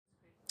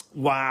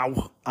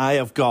Wow, I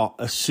have got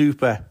a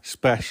super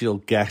special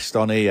guest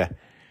on here.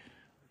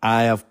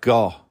 I have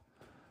got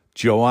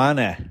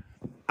Joanna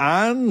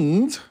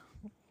and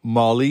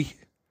Molly.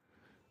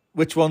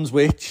 Which one's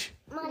which?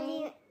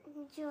 Molly,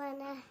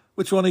 Joanna.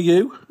 Which one are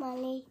you?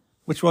 Molly,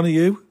 Which one are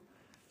you?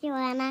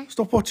 Joanna.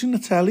 Stop watching the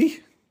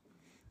telly.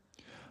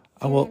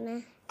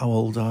 Joanna. How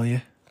old are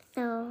you?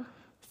 So,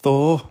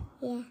 Thor?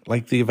 yeah,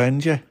 Like the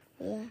Avenger?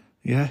 yeah.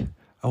 Yeah.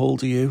 How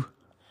old are you?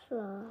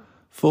 4.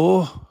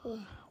 4? Yeah.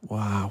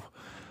 Wow.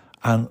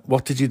 And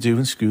what did you do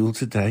in school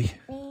today?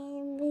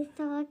 We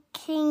saw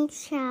King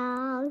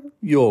Charles.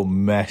 You're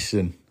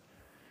messing.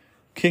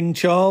 King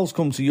Charles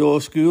come to your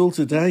school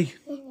today?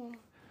 Yeah.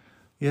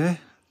 Yeah?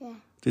 Yeah.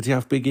 Did he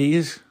have big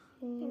ears?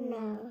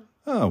 No.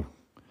 Oh.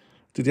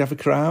 Did he have a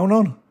crown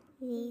on?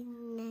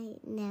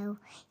 No.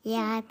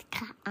 Yeah, it's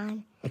cat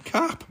on. A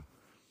cap?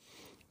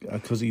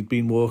 Because he'd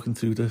been walking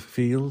through the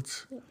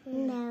fields.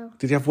 No.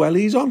 Did he have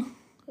wellies on?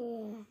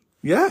 Yeah.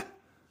 Yeah?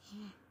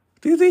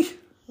 Did he?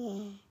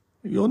 Yeah.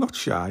 You're not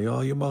shy,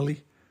 are you,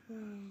 Molly?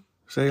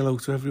 Say hello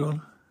to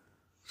everyone.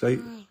 Say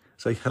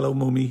hello,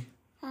 Mummy.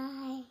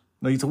 Hi.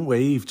 No, you don't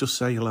wave, just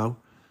say hello.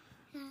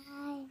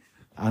 Hi.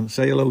 And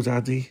say hello,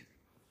 Daddy.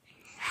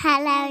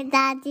 Hello,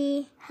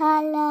 Daddy.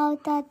 Hello,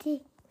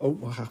 Daddy. Oh,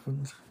 what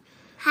happened?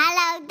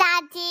 Hello,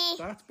 Daddy.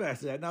 That's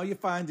better. Now you're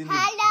finding your...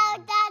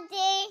 Hello,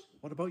 Daddy.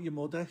 What about your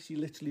mother? She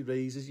literally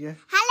raises you.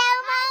 Hello,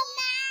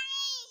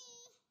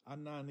 Mum.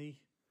 And Nanny.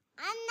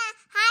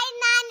 Hi,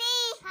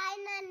 Nanny. Hi,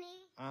 Nanny.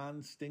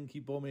 And Stinky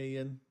Bum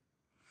Ian.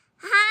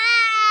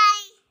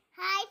 Hi.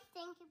 Hi,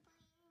 Stinky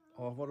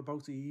Bum. Oh, what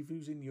about Eve,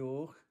 who's in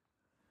York?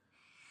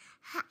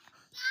 Hi.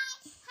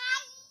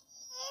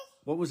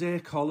 What was her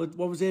college?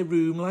 What was her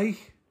room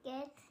like?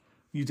 Good.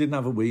 You didn't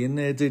have a wee in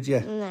there, did you?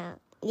 No.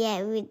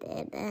 Yeah, we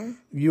did.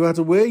 You had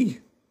a wee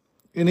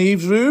in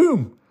Eve's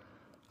room.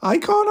 I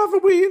can't have a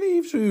wee in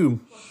Eve's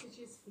room.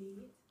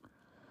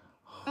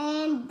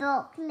 And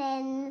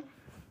duckling.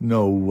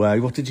 No way.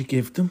 What did you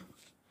give them?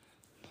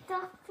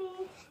 Duck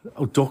feed.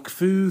 Oh, duck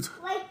food.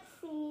 White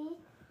feed.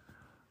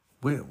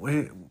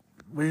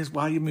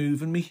 Why are you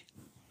moving me?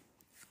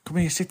 Come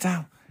here, sit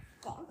down.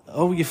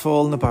 Oh, you're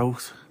falling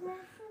about.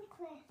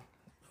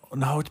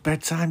 No, it's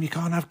bedtime. You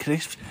can't have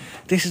crisps.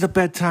 This is a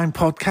bedtime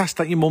podcast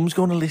that your mum's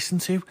going to listen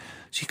to.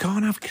 So you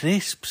can't have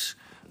crisps.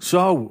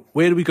 So,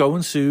 where are we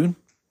going soon?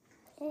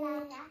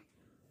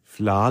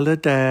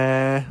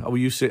 Florida. Oh, are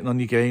you sitting on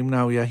your game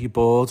now? Yeah, you're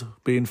bored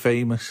being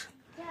famous.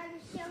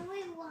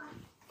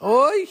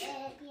 Oi!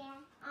 Yeah,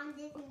 on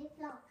Disney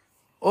Plus.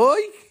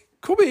 Oi!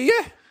 Come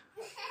here.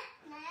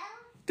 No.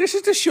 This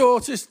is the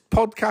shortest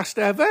podcast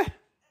ever.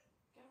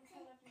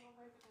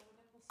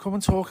 Come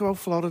and talk about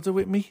Florida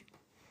with me.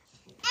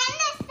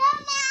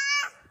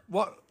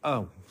 What?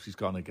 Oh, she's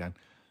gone again.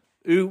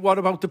 What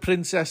about the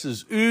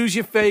princesses? Who's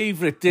your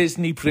favourite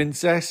Disney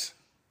princess?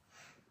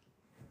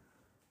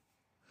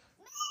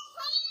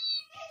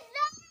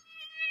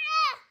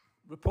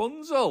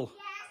 Rapunzel.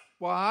 Yeah.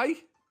 Why?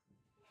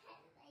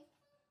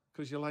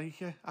 Because you like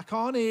her. I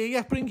can't hear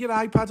you. Bring your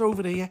iPad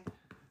over here.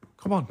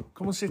 Come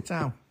on, sit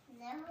down.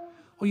 No.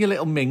 Oh, you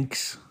little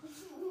minx.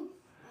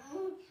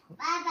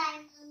 Bye-bye,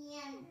 Mummy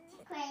and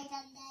Craig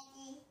and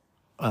Daddy.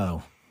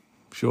 Oh,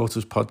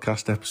 shortest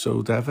podcast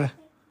episode ever.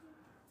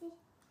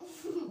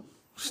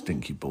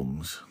 Stinky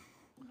bums.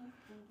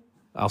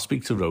 I'll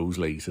speak to Rose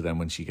later then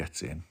when she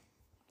gets in.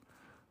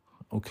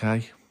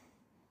 Okay.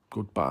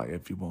 Goodbye,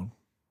 everyone.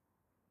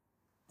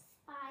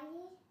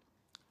 Spidey.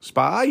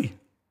 Spy?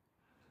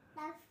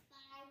 That's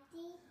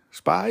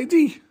Spidey.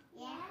 Spidey?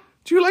 Yeah.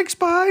 Do you like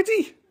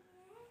Spidey?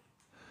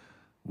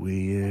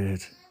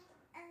 Weird.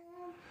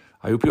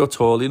 I hope you're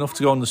tall enough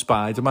to go on the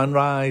Spider-Man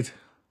ride.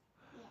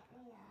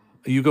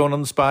 Are you going on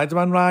the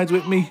Spider-Man ride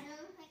with me?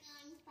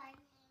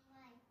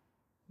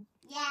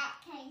 Yeah,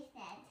 Kay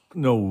said.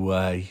 No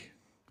way.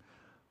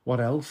 What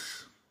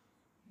else?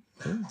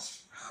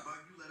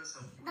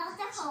 Not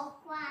the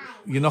Hulk ride.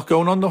 You're not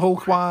going on the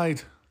Hulk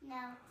ride? No.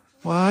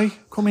 Why?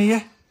 Come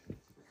here.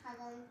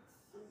 Cousin.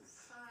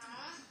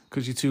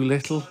 Because you're too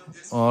little.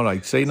 All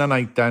right, say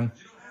night then.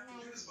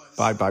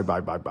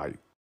 Bye.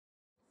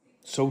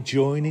 So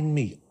joining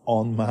me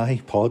on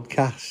my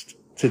podcast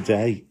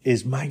today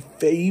is my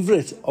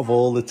favourite of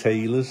all the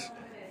Taylors.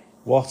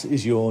 What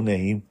is your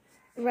name?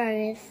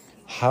 Rose.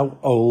 How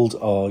old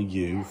are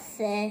you?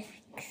 6.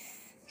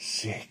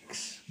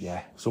 6.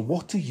 Yeah. So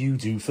what do you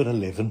do for a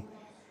living?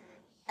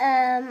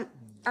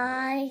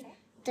 I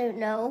don't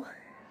know.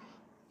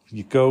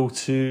 You go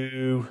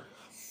to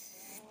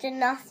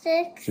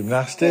Gymnastics.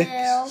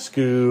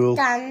 school,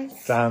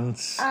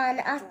 Dance. And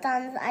at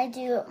dance I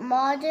do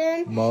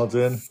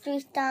modern,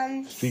 street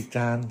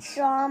dance,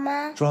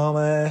 drama,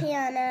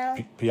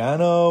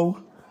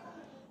 piano.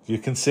 You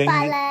can sing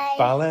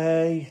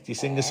ballet. Do you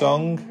sing a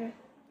song?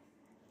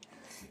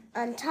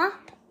 On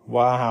top.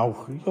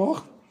 Wow,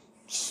 you're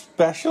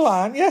special,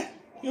 aren't you?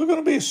 You're going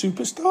to be a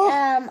superstar.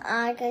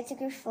 I go to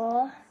group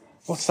 4.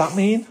 What's that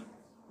mean?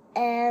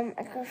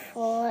 Group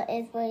 4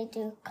 is where you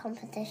do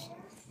competition.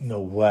 No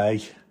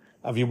way.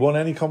 Have you won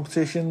any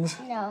competitions?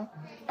 No.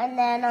 And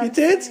then... You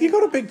did? You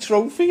got a big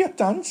trophy at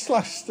dance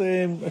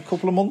a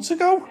couple of months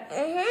ago?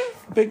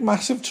 Mm-hmm. A big,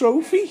 massive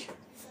trophy?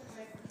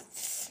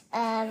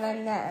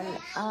 And then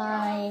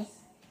I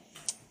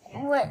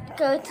would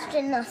go to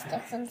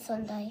gymnastics on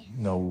Sunday.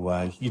 No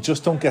way. You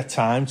just don't get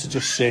time to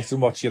just sit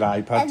and watch your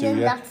iPad, do you? And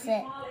then that's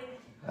it.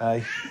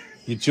 Hey,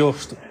 you're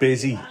just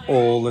busy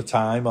all the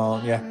time,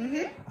 aren't you?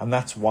 Mm-hmm. And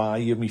that's why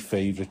you're my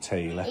favourite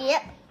tailor.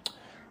 Yep.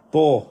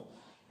 But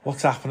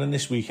what's happening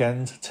this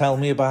weekend? Tell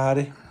me about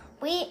it.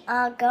 We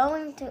are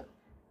going to...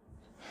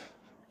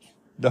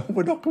 No,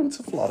 we're not going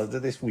to Florida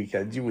this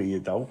weekend, you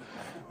weirdo.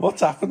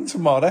 What's happened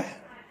tomorrow?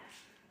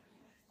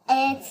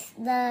 It's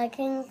the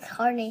King's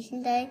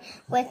Coronation Day,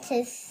 which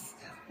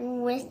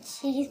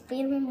he's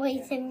been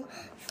waiting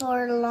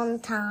for a long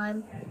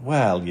time.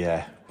 Well,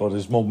 yeah, but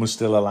his mum was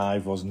still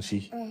alive, wasn't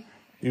she?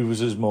 Who was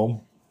his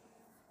mum?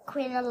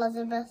 Queen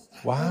Elizabeth.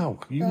 Wow,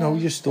 you know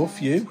your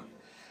stuff, you.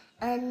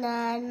 And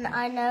then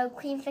I know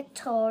Queen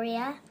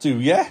Victoria. Do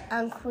ya?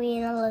 And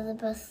Queen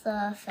Elizabeth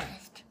I.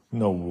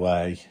 No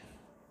way.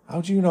 How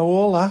do you know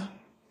all that?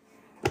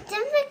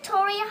 Didn't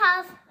Victoria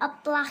have a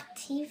black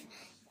teeth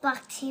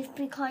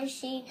because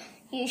she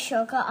used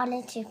sugar on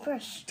a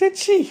toothbrush? Did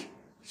she?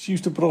 She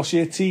used to brush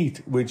her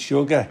teeth with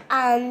sugar.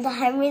 And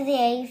Henry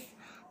VIII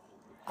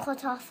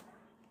cut off.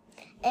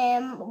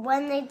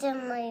 When they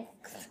didn't like,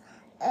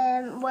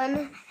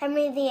 when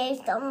Henry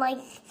VIII didn't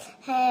like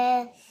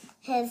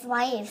his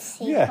wives,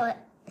 he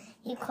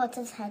cut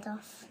his head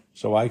off.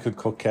 So I could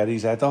cut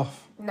Kerry's head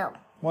off? No.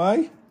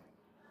 Why?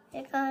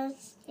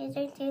 Because you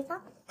don't do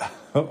that.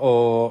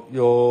 Or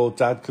your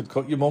dad could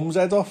cut your mum's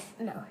head off?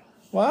 No.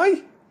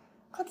 Why?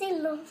 Because he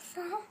loves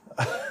her.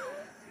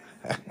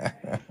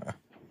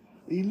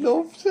 He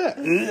loves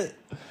it.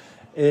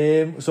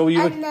 So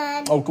you and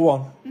then go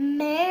on.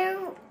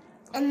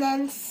 And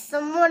then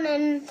someone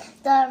in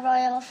the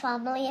royal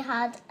family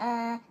had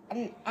an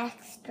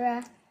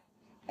extra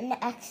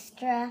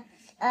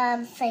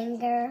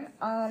finger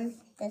on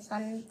this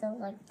one,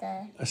 like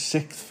the... A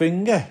sixth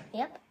finger?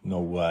 Yep. No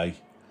way.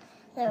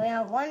 So we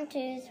have 1,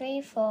 2,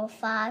 3, 4,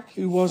 5,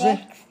 Who was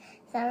 6, it?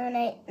 7,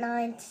 8,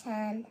 9,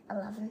 10,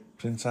 11.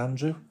 Prince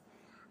Andrew?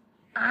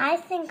 I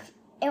think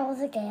it was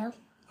a girl.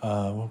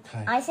 Oh,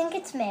 okay. I think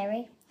it's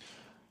Mary.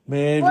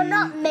 Mary? Well,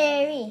 not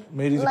Mary.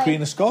 Mary the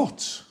Queen of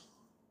Scots?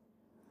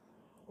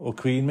 Or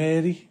Queen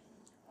Mary?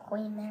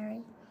 Queen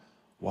Mary.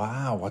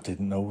 Wow, I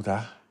didn't know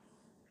that.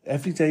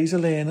 Every day's a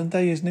learning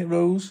day, isn't it,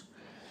 Rose?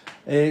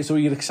 So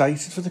you're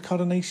excited for the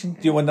coronation? Do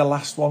you know when the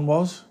last one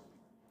was?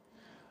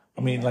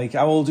 I mean, like,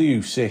 how old are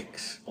you?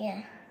 6?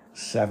 Yeah.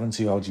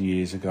 70 odd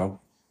years ago.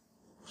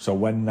 So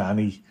when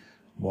Nanny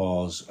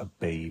was a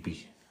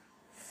baby.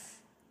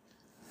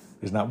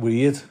 Isn't that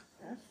weird?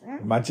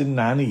 Imagine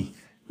Nanny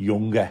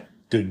younger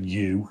than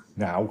you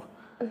now.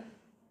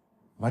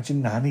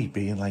 Imagine Nanny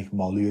being like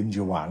Molly and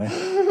Joanna.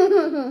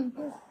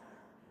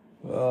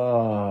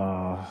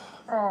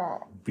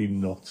 Be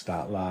nuts,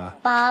 that la.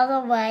 By the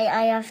way,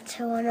 I have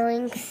 2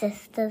 annoying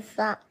sisters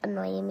that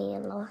annoy me a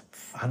lot.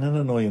 And an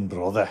annoying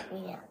brother.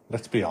 Yeah.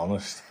 Let's be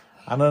honest.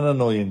 And an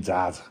annoying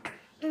dad.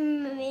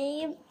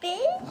 Maybe.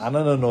 And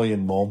an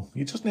annoying mum.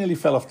 You just nearly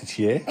fell off the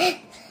chair.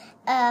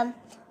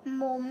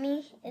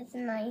 Mummy is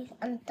nice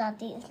and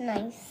Daddy is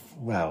nice.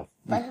 Well.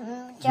 But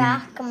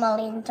Jack,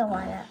 Molly and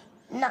Joanna.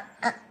 No,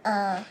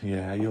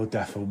 Yeah, you're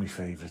definitely my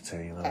favourite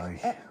tailor.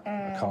 Like,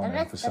 I can't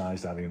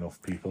emphasise that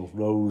enough, people.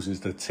 Rose is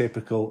the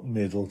typical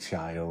middle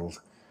child.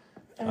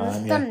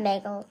 Just the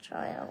middle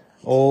child.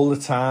 All the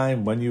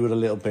time, when you were a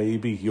little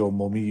baby, your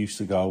mummy used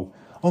to go,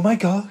 "Oh my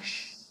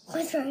gosh,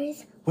 where's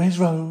Rose? Where's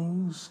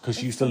Rose?" Because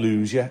she used to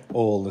lose you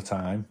all the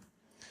time.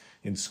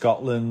 In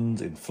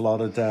Scotland, in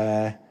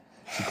Florida.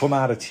 She come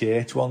out of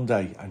church one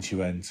day and she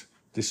went,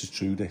 this is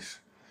true, this.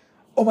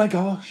 "Oh my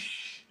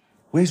gosh,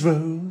 where's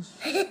Rose?"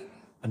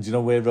 And do you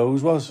know where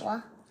Rose was?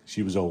 What?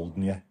 She was older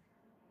than you.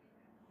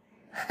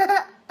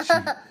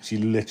 She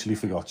literally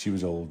forgot she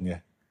was older than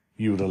you.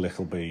 You were a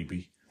little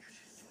baby.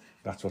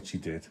 That's what she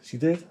did. She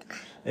did.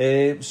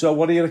 So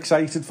what are you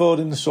excited for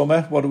in the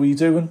summer? What are we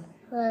doing?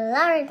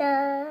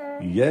 Florida.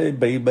 Yeah,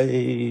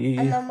 baby.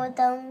 And then we're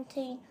down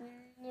to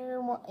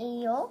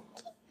New York.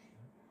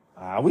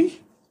 Are we?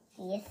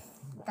 Yes,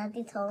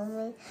 Daddy told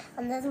me.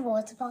 And there's a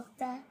water park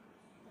there.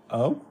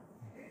 Oh,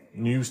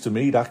 news to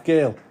me, that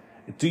girl.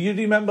 Do you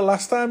remember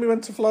last time we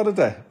went to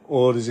Florida?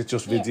 Or is it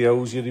just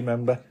videos you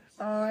remember?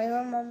 I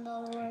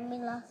remember when we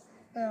last...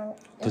 No.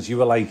 Because you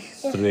were like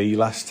 3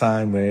 last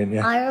time, weren't you?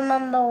 I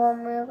remember when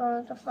we were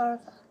going to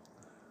Florida.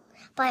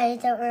 But I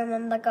don't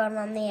remember going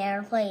on the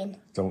airplane.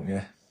 Don't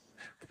you?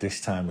 But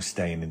this time we're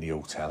staying in the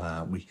hotel,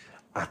 aren't we?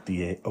 At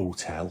the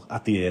hotel,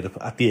 at the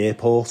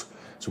airport.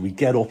 So we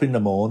get up in the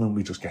morning,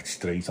 we just get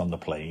straight on the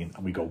plane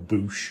and we go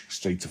boosh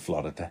straight to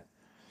Florida.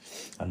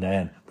 And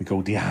then we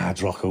go to the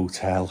Hard Rock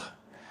Hotel.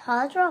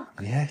 Hard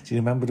Rock? Yeah, do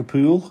you remember the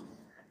pool?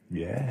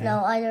 Yeah.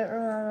 No, I don't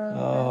remember.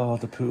 Oh,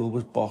 the pool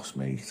was boss,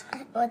 mate.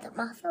 Was it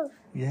massive?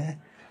 Yeah,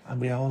 and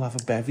we all have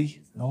a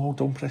bevy. No,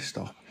 don't press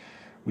stop.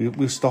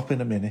 We'll stop in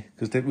a minute,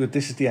 because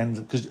this is the end.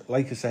 Because,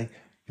 like I say,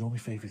 You're my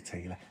favourite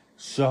tailor.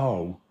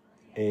 So,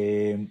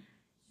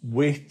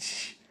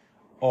 which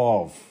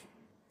of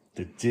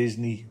the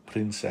Disney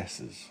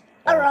princesses...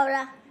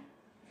 Aurora.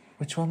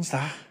 Which one's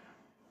that?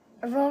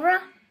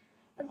 Aurora.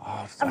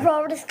 Oh,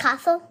 Aurora's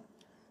castle.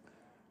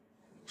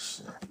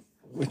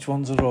 which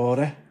one's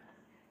Aurora?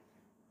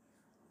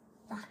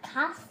 The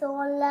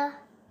castle.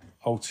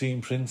 Oh,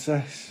 Team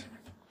Princess.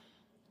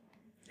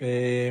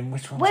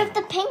 Which one's With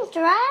the pink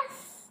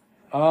dress.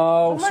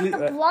 Oh, With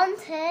the blonde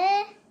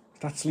hair.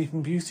 that's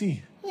Sleeping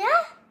Beauty. Yeah.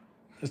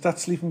 Is that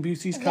Sleeping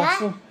Beauty's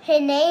castle? Yeah.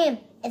 Her name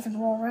is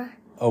Aurora.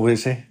 Oh,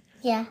 is it?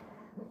 Yeah.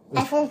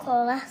 Everyone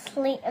calls her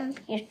Sleeping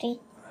Beauty.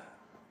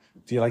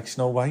 Do you like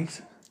Snow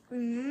White?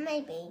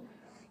 Maybe.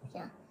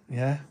 Yeah.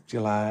 Yeah. Do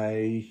you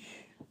like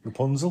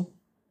Rapunzel?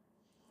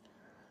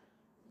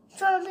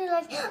 Trying to be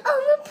like,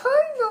 oh,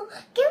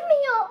 Rapunzel, give me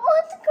your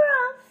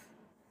autograph.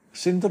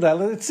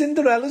 Cinderella. It's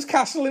Cinderella's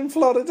castle in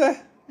Florida.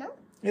 No,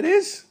 It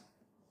is.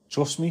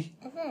 Trust me.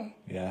 is it?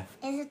 Yeah.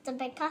 Is it the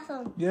big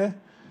castle? Yeah.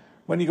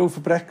 When you go for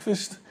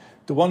breakfast.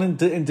 The one in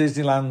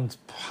Disneyland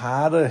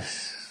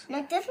Paris.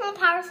 No, Disneyland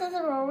Paris is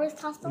Aurora's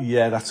castle.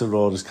 Yeah, that's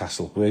Aurora's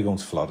castle. We're going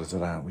to Florida,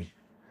 aren't we?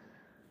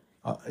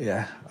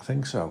 Yeah, I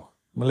think so.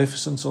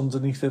 Maleficent's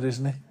underneath it,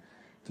 isn't it?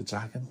 The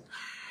dragon.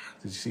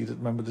 Did you see that?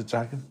 Remember the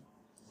dragon?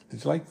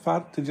 Did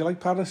you like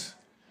Paris?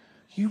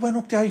 You went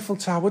up the Eiffel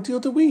Tower the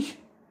other week.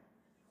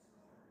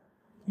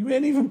 You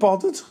weren't even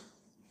bothered. Do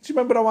you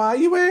remember how high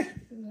you were?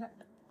 Yeah.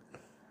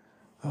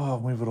 Oh,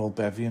 we were all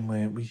bevying,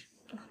 weren't we?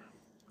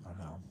 I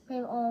know. We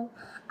were all,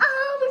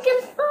 oh, we're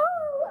going to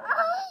fall.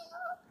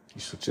 Oh.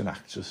 You're such an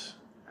actress.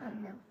 I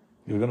know.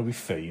 You're going to be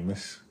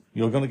famous.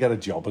 You're going to get a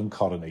job in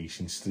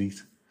Coronation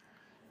Street.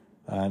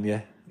 And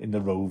yeah, in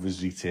the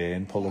Rover's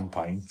Return, pulling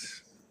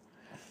pints.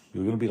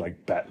 You're going to be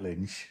like Bet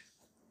Lynch.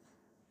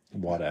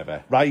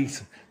 Whatever.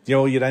 Right.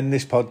 You end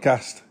this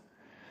podcast.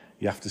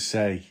 You have to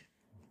say,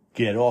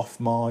 get off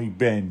my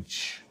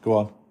bench. Go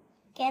on.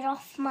 Get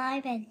off my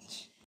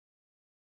bench.